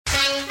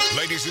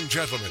Ladies and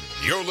gentlemen,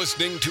 you're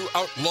listening to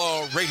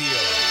Outlaw Radio.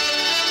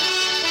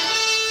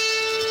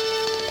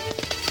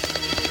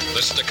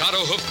 The staccato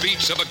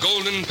hoofbeats of a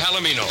golden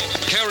palomino,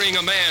 carrying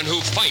a man who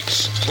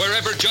fights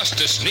wherever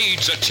justice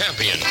needs a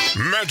champion.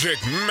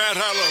 Magic Matt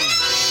Allen.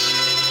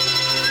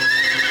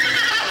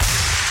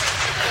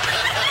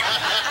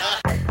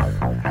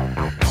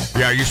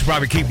 Yeah, you should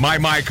probably keep my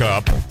mic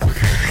up.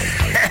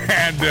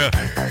 and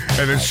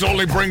then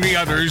slowly bring the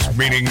others,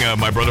 meaning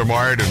my brother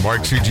Mart and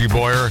Mark C.G.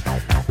 Boyer,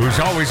 who's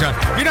always on.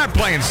 You're not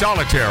playing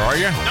solitaire, are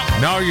you?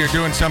 No, you're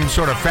doing some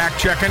sort of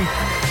fact-checking?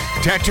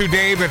 Tattoo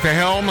Dave at the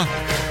helm.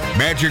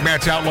 Magic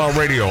Matt's Outlaw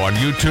Radio on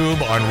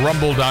YouTube, on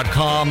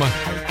Rumble.com,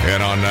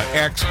 and on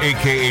X,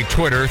 a.k.a.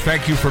 Twitter.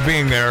 Thank you for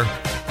being there.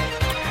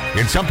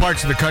 In some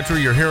parts of the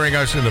country, you're hearing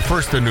us in the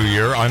first of the new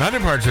year. On other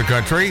parts of the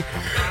country,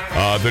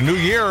 the new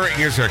year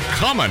is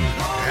a-coming.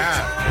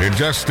 Yeah. In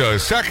just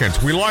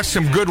seconds. We lost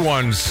some good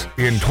ones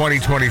in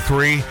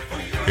 2023,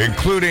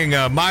 including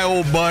my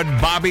old bud,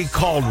 Bobby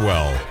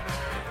Caldwell.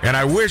 And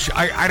I wish,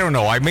 I don't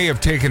know, I may have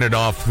taken it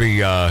off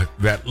the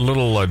that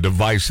little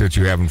device that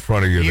you have in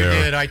front of you there.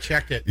 You did, I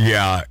checked it.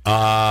 Yeah.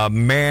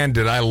 Man,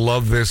 did I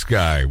love this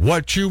guy.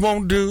 What you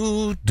won't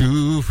do,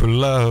 do for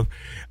love.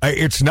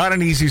 It's not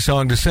an easy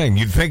song to sing.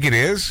 You'd think it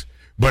is,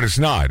 but it's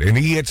not. And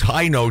he hits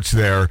high notes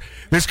there.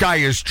 This guy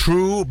is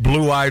true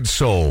blue-eyed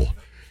soul.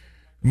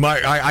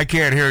 I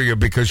can't hear you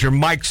because your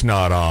mic's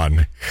not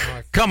on.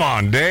 Come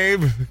on,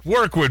 Dave.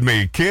 Work with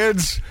me,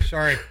 kids.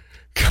 Sorry.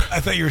 I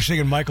thought you were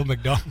singing Michael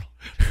McDonald.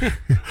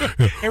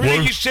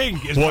 Everything you sing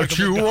is what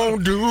Michael you McDonald.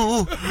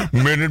 won't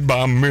do, minute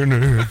by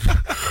minute.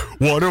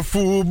 What a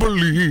fool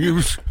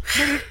believes.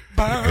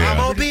 I'm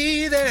gonna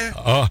be there.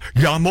 I'm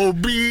gonna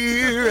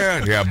be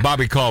there. Yeah,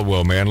 Bobby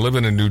Caldwell, man,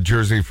 living in New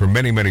Jersey for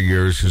many, many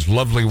years. His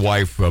lovely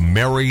wife,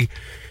 Mary,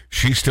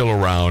 she's still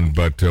around,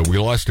 but we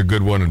lost a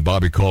good one in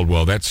Bobby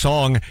Caldwell. That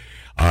song,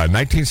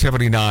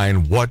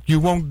 1979, What You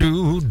Won't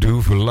Do,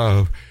 Do for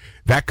Love.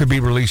 That could be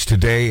released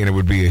today, and it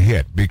would be a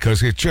hit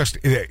because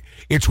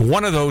it's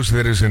one of those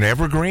that is an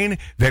evergreen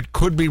that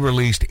could be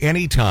released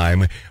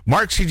anytime.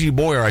 Mark C.G.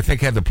 Boyer, I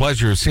think, had the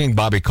pleasure of seeing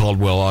Bobby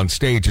Caldwell on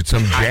stage at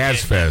some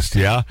jazz fest.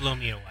 Yeah, Blew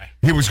me away.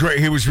 He was great.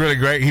 He was really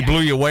great. He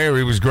blew you away, or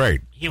he was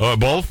great.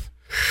 Both.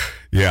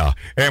 Yeah,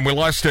 and we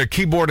lost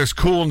keyboardist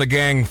Kool and the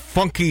Gang,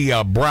 Funky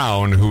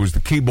Brown, who's the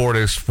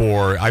keyboardist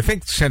for, I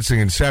think, since the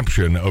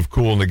inception of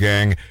Kool and the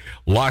Gang.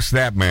 Lost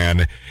that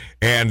man.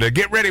 And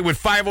get ready with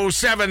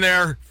 507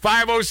 there.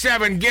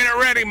 507, get it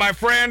ready, my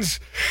friends.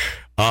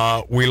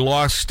 We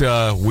lost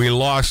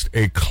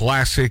a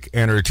classic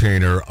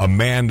entertainer, a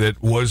man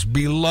that was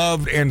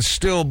beloved and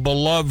still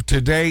beloved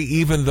today,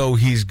 even though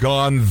he's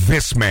gone.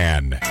 This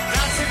man.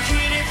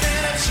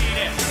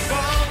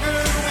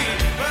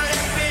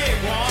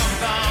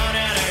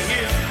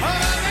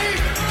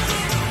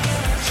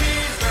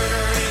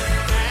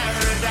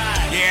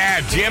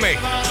 Yeah, Jimmy.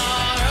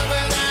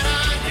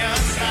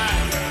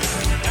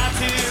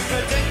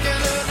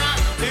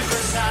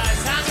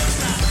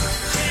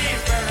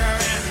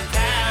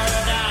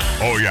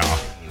 Oh, yeah.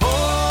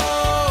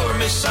 Pour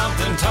me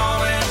something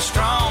tall and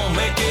strong.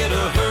 Make it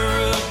a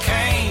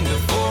hurricane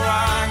before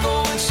I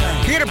go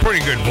insane. He had a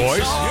pretty good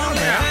voice.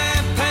 Yeah.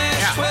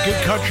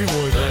 Good country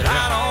boy. But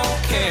I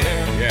don't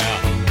care. Yeah.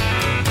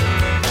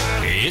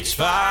 It's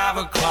 5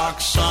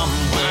 o'clock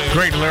somewhere.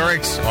 Great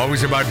lyrics.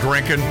 Always about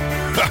drinking.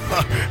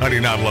 How do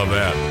you not love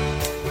that?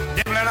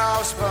 Nibbling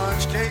off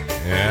sponge cake.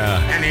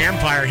 Yeah. And the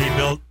empire he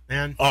built,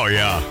 man. Oh,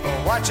 yeah.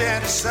 Watching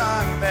the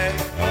sunbathe.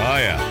 Oh,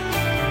 yeah.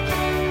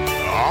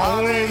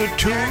 All of the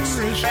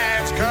tourists.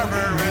 Bags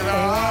covered with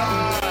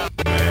oil.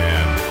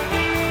 Man.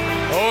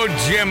 Oh,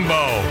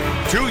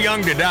 Jimbo. Too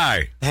young to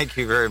die. Thank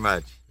you very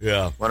much.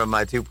 Yeah. One of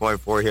my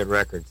 2.4 hit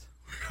records.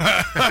 We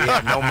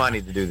had no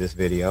money to do this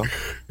video.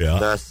 Yeah.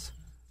 Thus,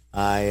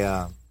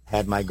 I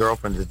had my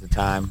girlfriend at the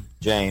time,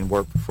 Jane,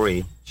 work for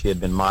free. She had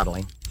been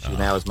modeling. She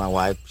now is my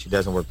wife. She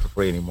doesn't work for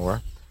free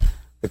anymore.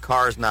 The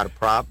car is not a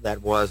prop.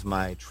 That was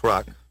my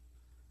truck.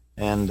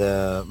 And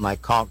my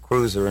conch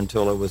cruiser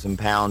until it was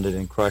impounded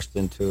and crushed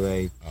into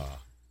a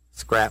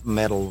scrap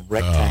metal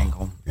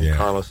rectangle in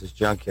Carlos's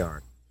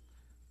junkyard.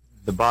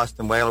 The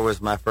Boston Whaler was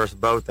my first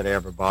boat that I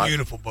ever bought.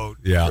 Beautiful boat.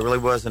 Yeah. There really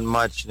wasn't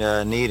much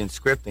need in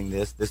scripting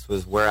this. This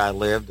was where I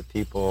lived, the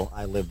people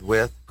I lived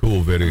with.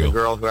 Cool video. The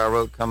girl who I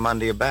wrote Come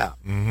Monday About.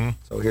 Mm-hmm.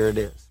 So here it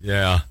is.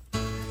 Yeah.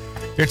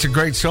 It's a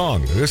great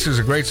song. This is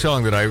a great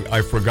song that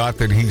I forgot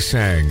that he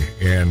sang.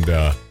 And,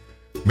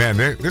 man,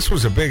 this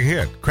was a big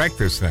hit. Crank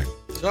this thing.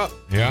 What's up?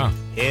 Yeah.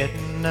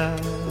 Heading up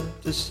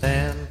to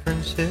San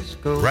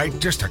Francisco. Right?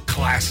 Just a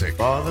classic.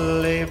 For the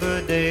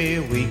Labor Day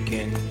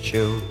weekend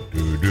show.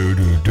 Do, do,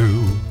 do,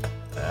 do.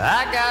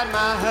 I got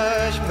my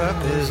hush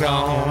puppies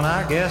on.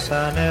 I guess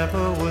I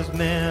never was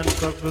meant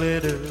for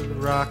glitter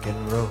rock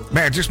and roll.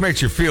 Man, it just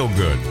makes you feel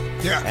good.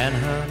 Yeah. And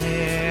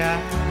honey,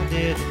 I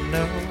didn't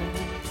know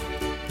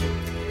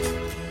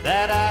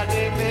that I'd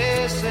be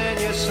missing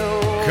you so.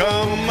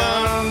 Come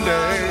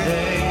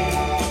Monday.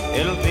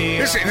 It'll be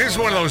This is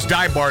one of those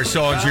dive bar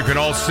songs you can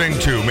all sing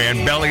to,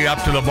 man. Belly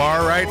up to the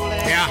bar, right?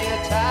 Yeah.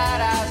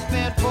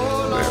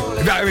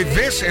 I mean,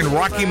 this and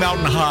Rocky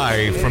Mountain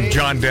High from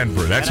John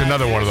Denver. That's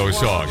another one of those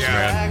songs,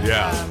 man.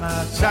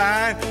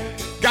 Yeah.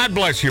 God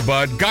bless you,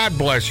 bud. God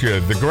bless you.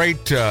 The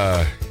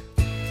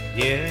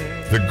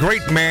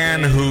great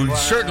man who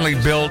certainly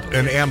built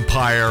an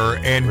empire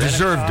and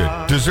deserved it.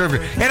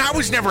 And I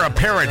was never a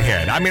parrot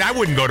head. I mean, I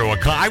wouldn't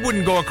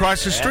go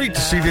across the street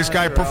to see this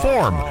guy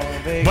perform.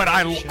 But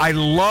I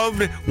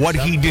loved what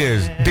he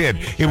did.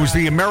 It was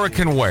the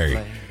American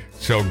way.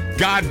 So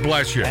God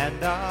bless you.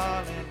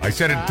 I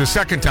said it the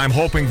second time,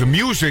 hoping the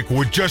music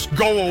would just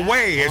go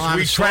away as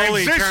we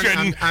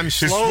transition. I'm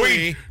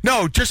slowly.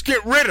 No, just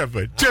get rid of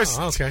it. Just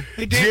okay.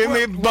 Hey, Dave,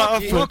 Jimmy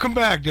Buffett. Welcome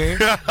back, Dave.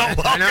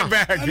 Welcome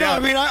back. I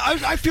mean,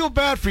 I feel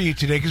bad for you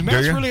today because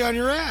Matt's really on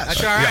your ass.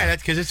 That's all right.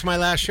 That's because it's my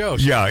last show.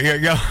 So.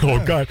 Yeah.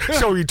 Oh, God.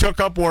 So you took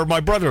up where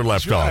my brother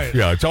left off.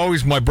 Yeah, it's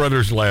always my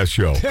brother's last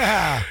show.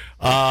 Yeah.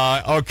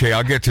 Okay,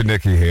 I'll get to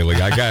Nikki Haley.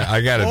 I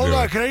got to Hold do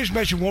on, it. can I just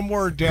mention one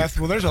more death?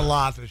 Well, there's a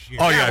lot this year.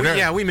 Oh,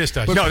 yeah. We missed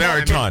us. No, there are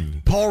a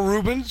ton. Paul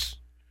Rubens.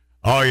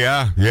 Oh,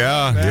 yeah.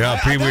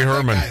 Pee Wee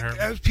Herman.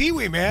 That was Pee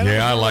Wee, man.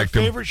 Yeah, I liked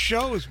him. Favorite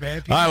shows,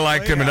 man. I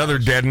liked him. Another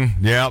Deaden.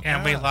 Yeah.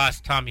 And we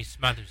lost Tommy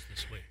Smothers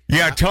this week.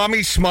 Yeah,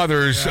 Tommy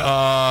Smothers.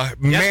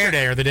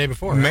 Yesterday or the day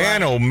before.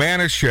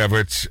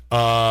 Manischewitz.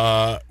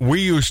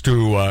 We used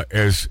to,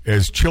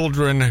 as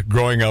children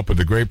growing up in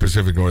the Great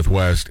Pacific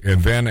Northwest,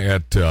 and then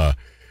at...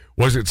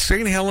 was it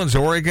St. Helens,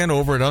 Oregon,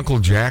 over at Uncle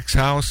Jack's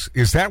house?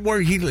 Is that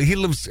where he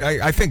lives?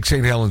 I think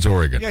St. Helens,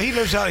 Oregon. Yeah, he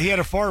lives out. He had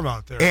a farm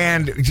out there.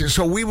 And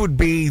so we would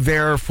be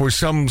there for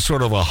some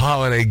sort of a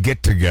holiday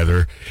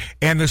get-together,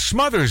 and the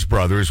Smothers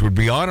brothers would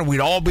be on, and we'd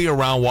all be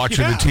around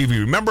watching the TV.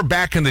 Remember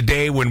back in the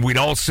day when we'd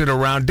all sit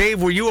around?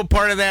 Dave, were you a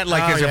part of that,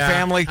 as a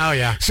family? Oh,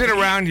 yeah. Sit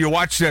around, you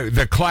watch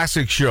the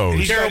classic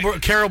shows.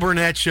 Carol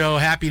Burnett show,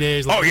 Happy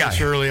Days,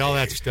 Shirley, all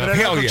that stuff. But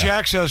Hell Uncle yeah.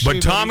 Jack's house,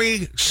 but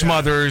Tommy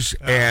Smothers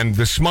and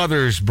the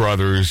Smothers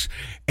brothers,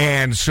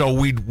 and so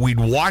we'd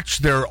watch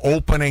their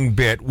opening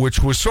bit, which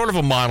was sort of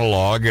a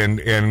monologue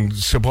and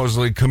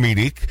supposedly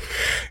comedic,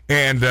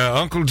 and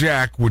Uncle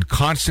Jack would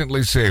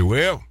constantly say,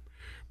 well,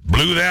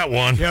 blew that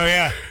one.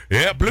 Yeah.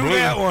 Yeah, blew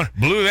that one.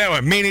 Blew that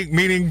one.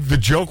 Meaning the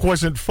joke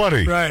wasn't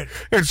funny. Right.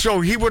 And so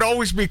he would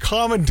always be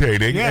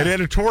commentating and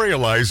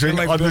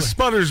editorializing on the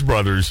Smothers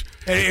brothers.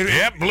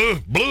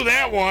 Blew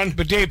that one.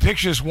 But Dave,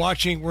 picture us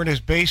watching. We're in his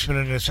basement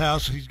in his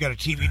house. He's got a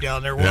TV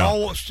down there. We're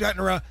all sitting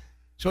around.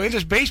 So in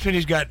this basement,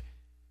 he's got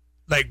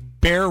like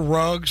bear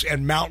rugs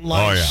and mountain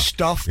lions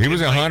stuffed. He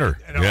was a hunter.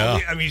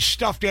 I mean,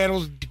 stuffed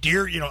animals,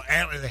 deer,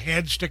 the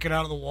head sticking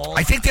out of the wall.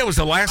 I think that was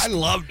the last. I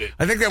loved it.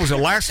 I think that was the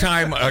last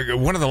time,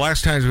 one of the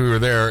last times we were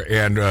there,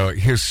 and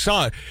his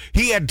son,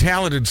 he had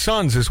talented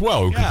sons as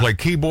well who could play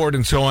keyboard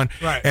and so on.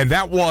 Right. And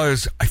that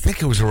was, I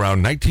think it was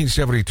around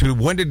 1972.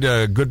 When did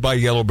Goodbye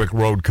Yellow Brick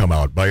Road come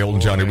out by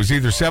Elton John? It was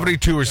either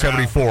 72 or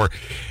 74.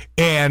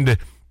 And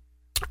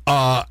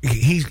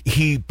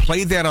he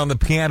played that on the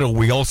piano.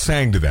 We all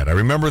sang to that. I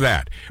remember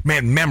that.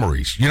 Man,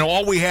 memories.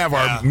 All we have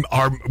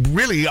are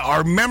really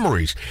our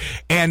memories.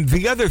 And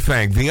the other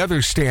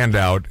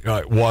standout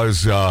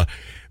was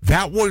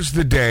that was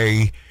the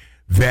day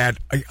that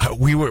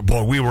we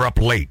were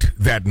up late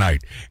that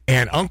night,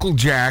 and Uncle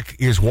Jack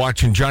is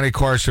watching Johnny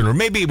Carson, or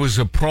maybe it was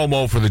a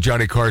promo for the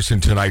Johnny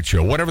Carson Tonight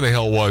Show, whatever the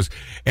hell it was,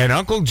 and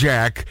Uncle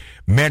Jack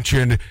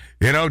mentioned,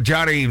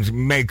 Johnny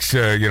makes,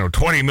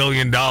 $20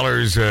 million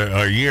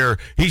a year.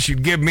 He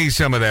should give me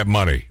some of that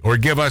money, or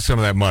give us some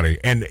of that money.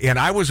 And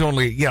I was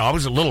only, I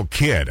was a little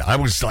kid. I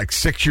was like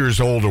 6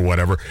 years old or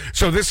whatever.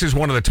 So this is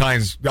one of the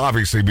times,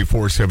 obviously,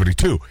 before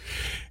 72.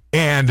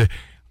 And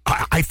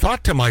I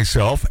thought to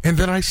myself, and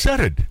then I said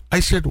it.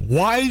 I said,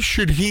 why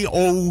should he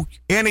owe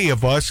any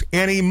of us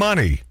any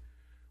money?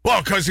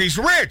 Well, because he's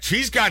rich.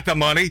 He's got the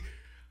money.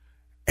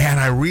 And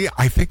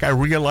I think I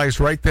realized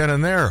right then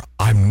and there,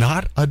 I'm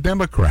not a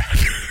Democrat.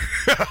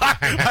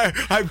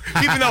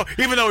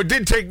 Even though it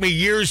did take me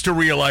years to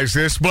realize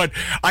this, but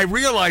I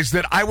realized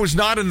that I was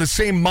not in the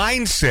same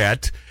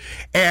mindset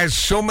as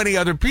so many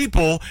other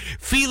people,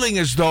 feeling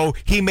as though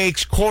he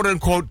makes quote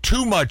unquote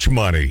too much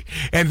money.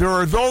 And there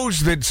are those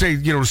that say,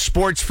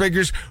 sports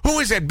figures. Who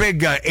is that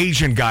big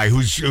Asian guy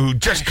who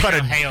just cut a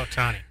Shohei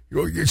Ohtani?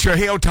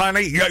 Shohei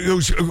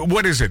Ohtani,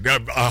 what is it?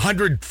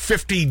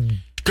 150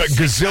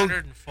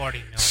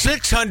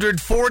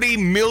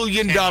 $640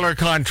 million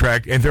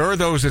contract, and there are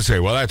those that say,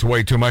 well, that's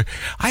way too much.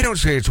 I don't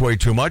say it's way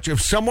too much.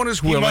 If someone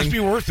is willing... It must be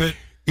worth it.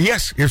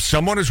 Yes, if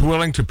someone is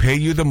willing to pay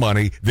you the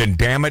money, then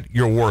damn it,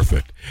 you're worth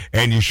it.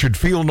 And you should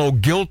feel no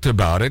guilt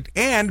about it.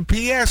 And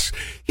P.S.,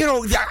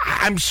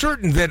 I'm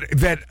certain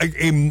that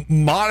a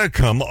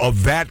modicum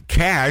of that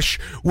cash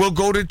will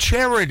go to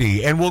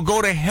charity and will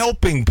go to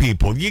helping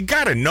people. You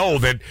got to know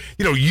that,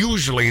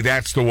 usually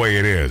that's the way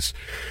it is.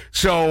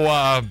 So,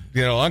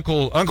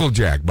 Uncle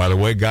Jack, by the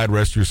way, God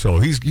rest your soul.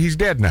 He's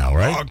dead now,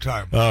 right? Long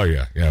time. Oh,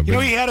 yeah.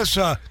 He had us,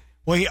 I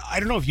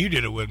don't know if you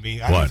did it with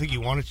me. I don't think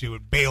you wanted to,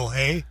 with bale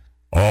hay.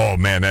 Oh,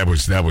 man, that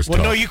was tough.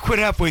 Well, no, you quit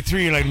halfway through.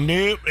 You're like,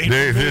 nope.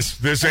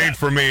 This ain't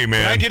for me,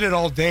 man. I did it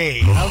all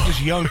day. I was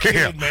just a young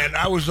kid, man.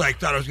 I was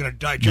like, thought I was going to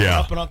die, jumping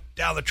up and up,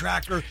 down the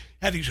tractor.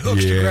 had these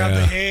hooks to grab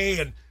the hay,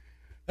 and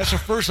that's the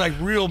first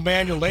real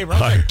manual labor.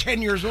 I was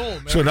 10 years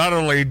old, man. So not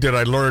only did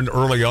I learn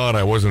early on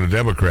I wasn't a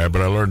Democrat,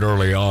 but I learned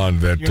early on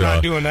that you're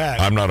not doing that.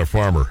 I'm not a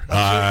farmer.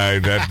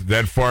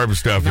 That farm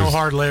stuff no is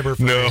hard labor.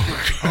 No.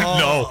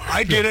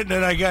 I did it, and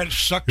then I got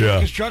sucked into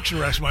construction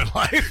the rest of my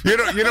life.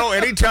 You know,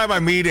 anytime I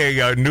meet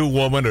a new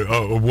woman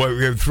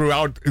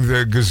throughout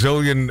the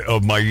gazillion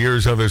of my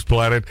years on this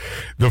planet,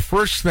 the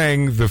first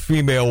thing the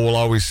female will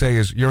always say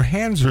is, "Your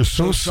hands are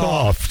so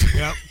soft."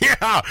 Yep.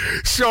 Yeah.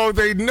 So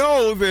they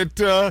know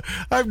that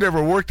I've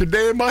never worked a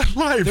day in my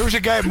life. There was a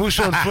guy at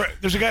Musso and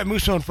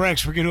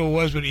Frank's. Forget who it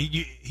was, but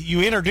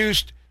you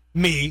introduced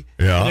me.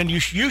 Yeah. And then you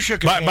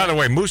shook his hand. By the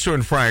way, Musso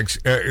and Frank's,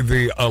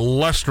 the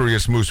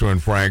illustrious Musso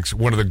and Frank's,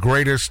 one of the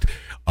greatest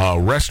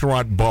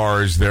restaurant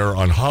bars there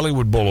on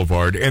Hollywood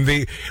Boulevard, and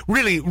the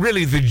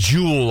really the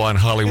jewel on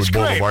Hollywood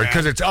Boulevard,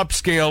 because it's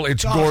upscale,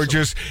 it's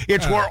gorgeous. Awesome.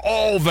 It's where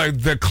all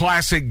the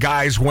classic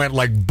guys went,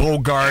 like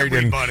Bogart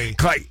and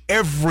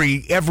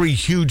every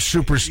huge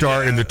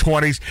superstar in the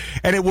 20s,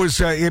 and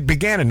it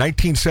began in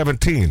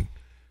 1917.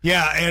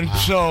 Yeah, and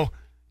so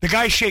the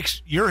guy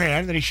shakes your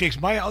hand, then he shakes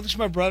my. Oh, this is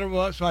my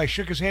brother. So I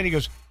shook his hand. He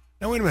goes,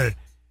 "Now wait a minute.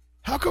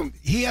 How come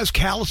he has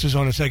calluses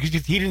on his head?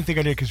 Because he didn't think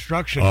I did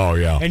construction. Oh,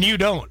 yeah. And you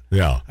don't.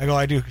 Yeah. I go,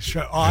 I do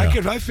construction. Oh,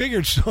 yeah. I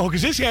figured so,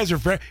 because his hands are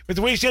very, but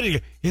the way he said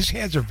it, his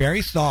hands are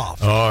very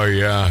soft. Oh,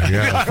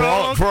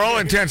 yeah. For all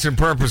intents and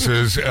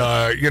purposes,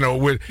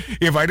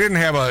 if I didn't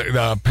have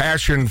a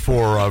passion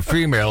for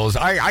females,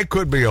 I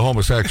could be a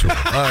homosexual.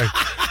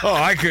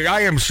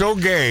 I am so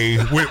gay,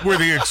 with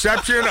the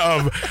exception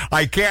of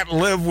I can't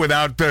live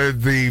without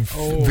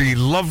the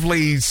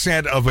lovely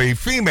scent of a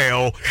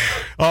female.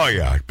 Oh,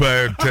 yeah.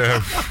 But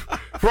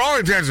for all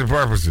intents and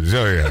purposes,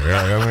 There's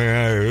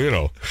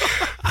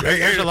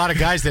a lot of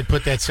guys that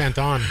put that scent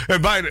on.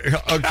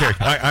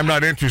 I'm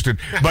not interested.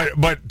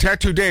 But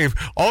Tattoo Dave,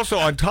 also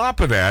on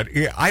top of that,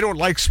 I don't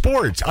like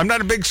sports. I'm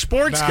not a big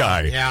sports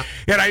guy. Yeah.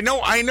 And I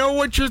know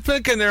what you're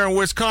thinking there in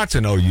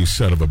Wisconsin. Oh, you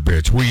son of a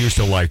bitch. We used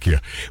to like you.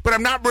 But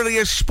I'm not really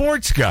a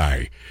sports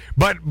guy.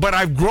 But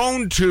I've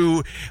grown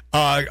to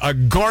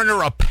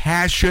garner a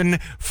passion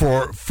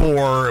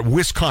for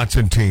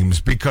Wisconsin teams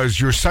because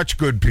you're such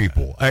good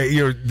people.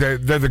 They're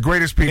the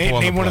greatest people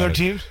on the planet. Name one of their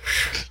teams.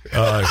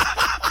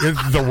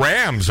 The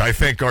Rams, I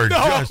think, are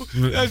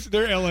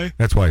they're L.A.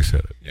 That's why I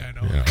said it. Yeah, I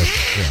know.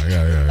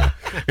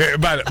 Yeah.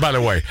 By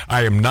the way,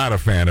 I am not a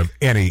fan of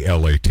any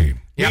L.A. team.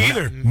 Me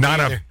either.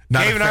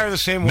 Dave and I are the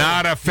same way.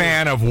 Not a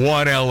fan of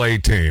one L.A.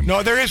 team.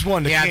 No, there is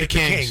one. The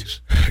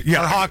Kings.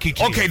 Yeah, our hockey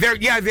team. Okay,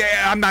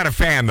 I'm not a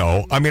fan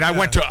though. I mean, I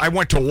went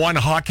to one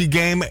hockey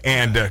game,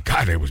 and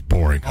God, it was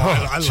boring.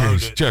 I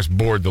loved it. Just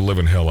bored the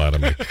living hell out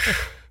of me.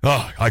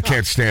 Oh, I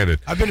can't stand it.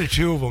 I've been to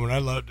two of them, and I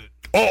loved it.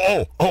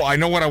 Oh! I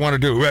know what I want to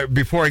do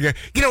before I get.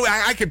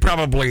 I could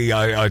probably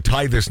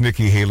tie this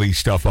Nikki Haley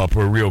stuff up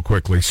real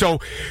quickly. So,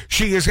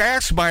 she is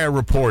asked by a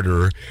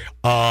reporter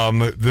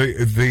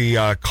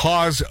the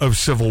cause of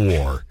civil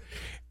war,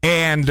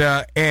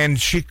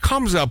 and she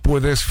comes up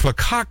with this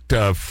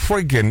fakakta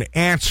friggin'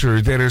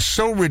 answer that is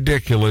so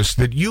ridiculous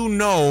that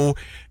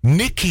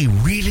Nikki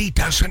really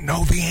doesn't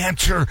know the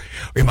answer.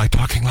 Am I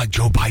talking like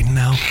Joe Biden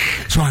now?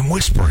 So I'm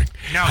whispering.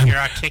 No, you're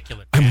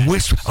articulate. I'm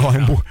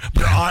whispering.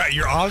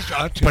 You're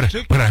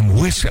articulate. But I'm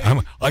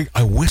whispering.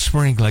 I'm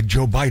whispering like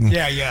Joe Biden.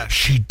 Yeah.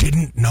 She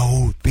didn't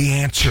know the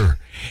answer.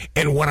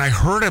 And when I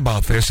heard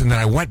about this, and then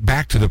I went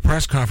back to the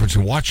press conference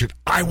and watched it,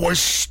 I was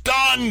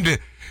stunned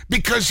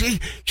because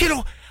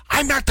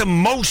I'm not the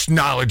most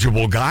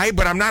knowledgeable guy,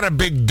 but I'm not a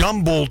big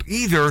dumbolt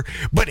either.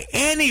 But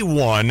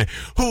anyone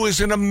who is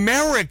an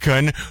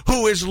American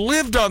who has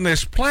lived on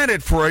this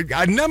planet for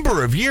a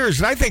number of years,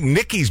 and I think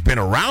Nikki's been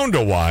around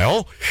a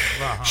while,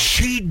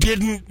 she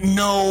didn't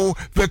know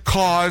the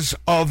cause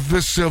of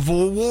the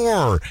Civil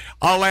War.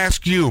 I'll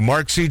ask you,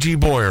 Mark C.G.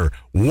 Boyer,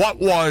 what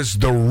was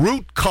the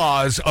root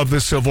cause of the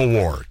Civil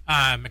War?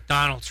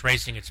 McDonald's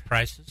raising its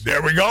prices.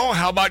 There we go.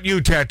 How about you,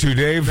 Tattoo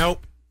Dave?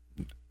 Nope.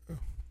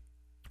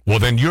 Well,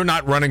 then you're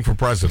not running for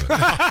president.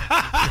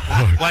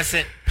 Was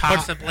it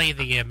possibly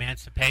the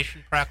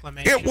Emancipation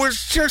Proclamation? It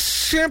was just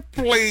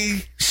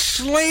simply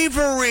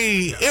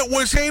slavery. It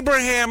was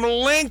Abraham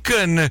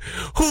Lincoln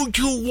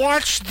who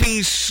watched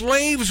these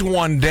slaves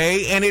one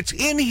day, and it's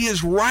in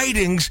his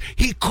writings.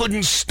 He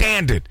couldn't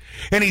stand it.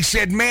 And he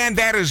said, man,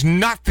 that is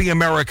not the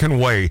American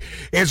way.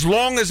 As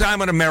long as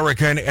I'm an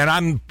American and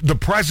I'm the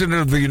president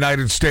of the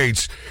United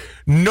States,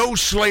 no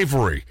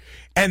slavery.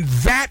 And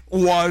that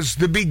was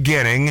the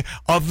beginning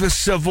of the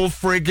Civil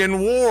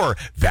friggin' War.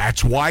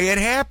 That's why it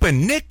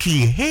happened.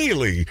 Nikki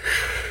Haley.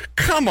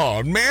 Come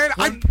on, man.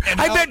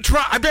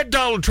 I bet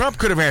Donald Trump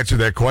could have answered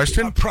that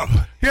question.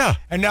 Probably. Yeah.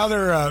 And now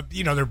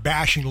they're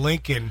bashing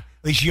Lincoln.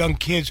 These young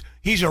kids.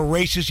 He's a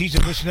racist. He's a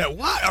this and that.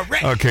 What?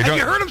 Okay. Have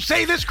you heard him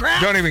say this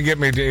crap? Don't even get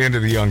me into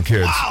the young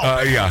kids.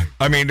 Wow. Yeah.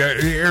 I mean,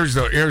 here's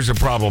the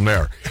problem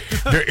there.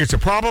 It's a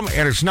problem,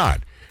 and it's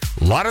not.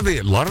 A lot of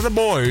the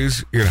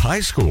boys in high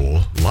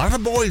school, a lot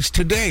of the boys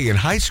today in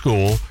high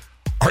school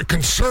are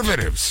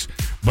conservatives,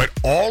 but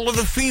all of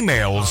the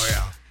females,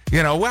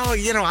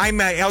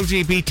 I'm a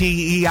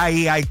LGBTEIEIQ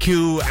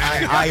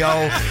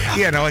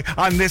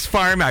on this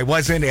farm I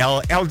wasn't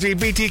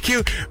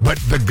LGBTQ. But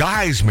the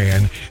guys,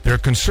 man, they're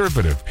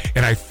conservative.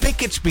 And I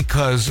think it's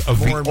because of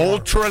the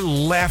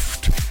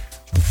ultra-left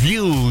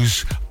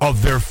views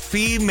of their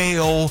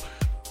female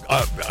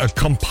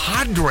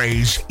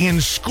compadres in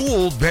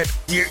school that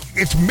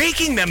it's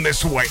making them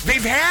this way.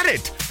 They've had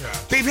it. Yeah.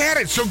 They've had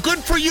it. So good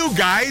for you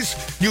guys,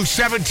 you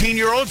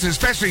 17-year-olds,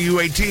 especially you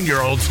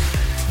 18-year-olds.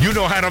 You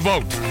know how to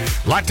vote.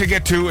 A lot to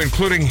get to,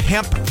 including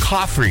hemp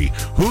coffee.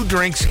 Who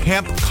drinks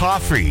hemp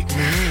coffee?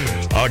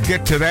 I'll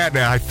get to that.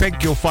 I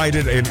think you'll find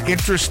it an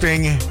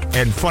interesting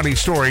and funny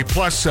story.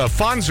 Plus,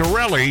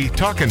 Fonzarelli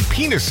talking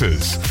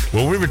penises.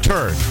 When we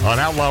return on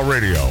Outlaw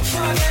Radio.